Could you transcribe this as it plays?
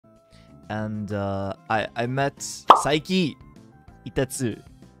And I met Saiki Ittetsu.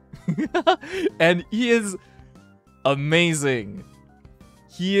 And he is amazing.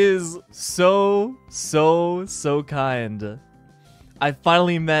 He is so kind. I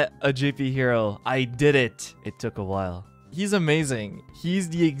finally met a JP hero. I did it. It took a while. He's amazing. He's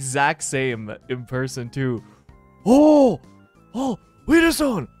the exact same in person too. Oh,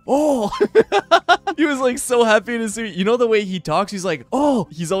 Wida-san. Oh, he was like so happy to see me. You know the way he talks? He's like, oh,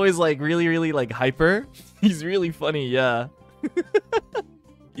 he's always like really like hyper. He's really funny. Yeah.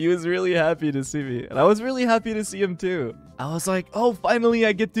 He was really happy to see me. And I was really happy to see him too. I was like, oh, finally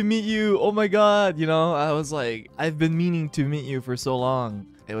I get to meet you. Oh my God. You know, I was like, I've been meaning to meet you for so long.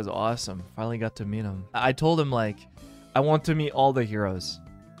 It was awesome. Finally got to meet him. I told him like, I want to meet all the heroes.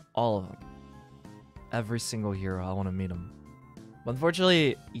 All of them. Every single hero. I want to meet him. But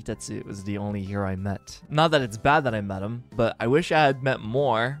unfortunately, Ittetsu was the only hero I met. Not that it's bad that I met him, but I wish I had met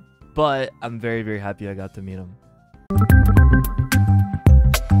more. But I'm very happy I got to meet him.